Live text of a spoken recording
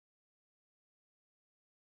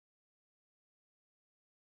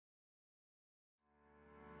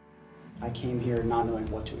I came here not knowing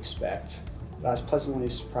what to expect. But I was pleasantly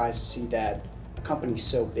surprised to see that a company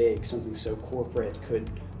so big, something so corporate, could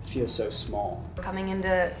feel so small. Coming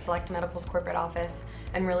into Select Medical's corporate office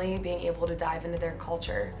and really being able to dive into their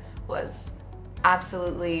culture was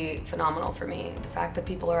absolutely phenomenal for me. The fact that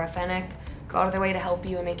people are authentic, go out of their way to help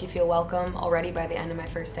you and make you feel welcome. Already by the end of my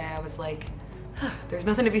first day, I was like, there's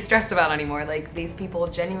nothing to be stressed about anymore. Like, these people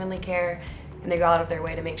genuinely care and they go out of their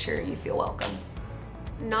way to make sure you feel welcome.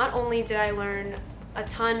 Not only did I learn a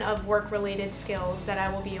ton of work-related skills that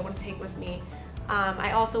I will be able to take with me,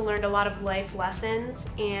 I also learned a lot of life lessons,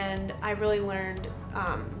 and I really learned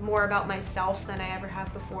more about myself than I ever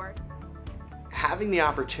have before. Having the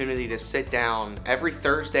opportunity to sit down every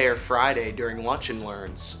Thursday or Friday during lunch and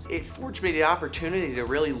learns, it forged me the opportunity to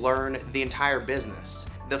really learn the entire business.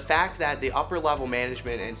 The fact that the upper level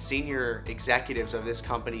management and senior executives of this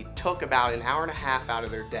company took about an hour and a half out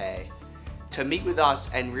of their day to meet with us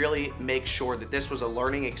and really make sure that this was a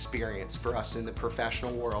learning experience for us in the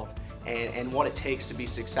professional world, and what it takes to be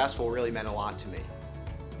successful really meant a lot to me.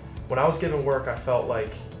 When I was given work, I felt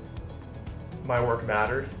like my work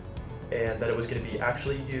mattered and that it was going to be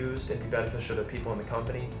actually used and be beneficial to people in the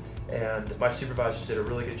company. And my supervisors did a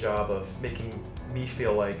really good job of making me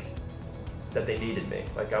feel like that they needed me.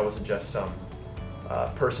 Like I wasn't just some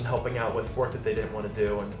person helping out with work that they didn't want to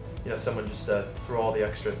do, and someone just threw all the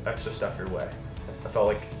extra stuff your way. I felt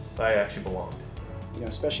like I actually belonged.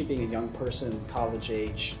 Especially being a young person, college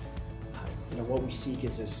age, what we seek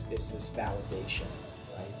is this validation,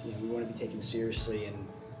 right? We want to be taken seriously,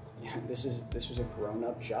 and this was a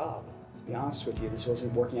grown-up job. To be honest with you, this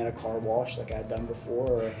wasn't working at a car wash like I'd done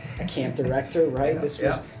before, or a camp director, right? This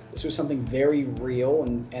was something very real,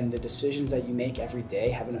 and the decisions that you make every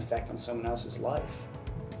day have an effect on someone else's life.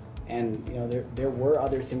 And there were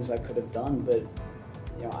other things I could have done, but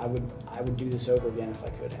I would do this over again if I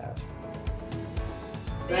could have.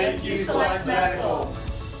 Thank you, Select Medical.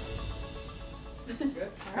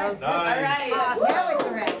 Good. All right. Nice.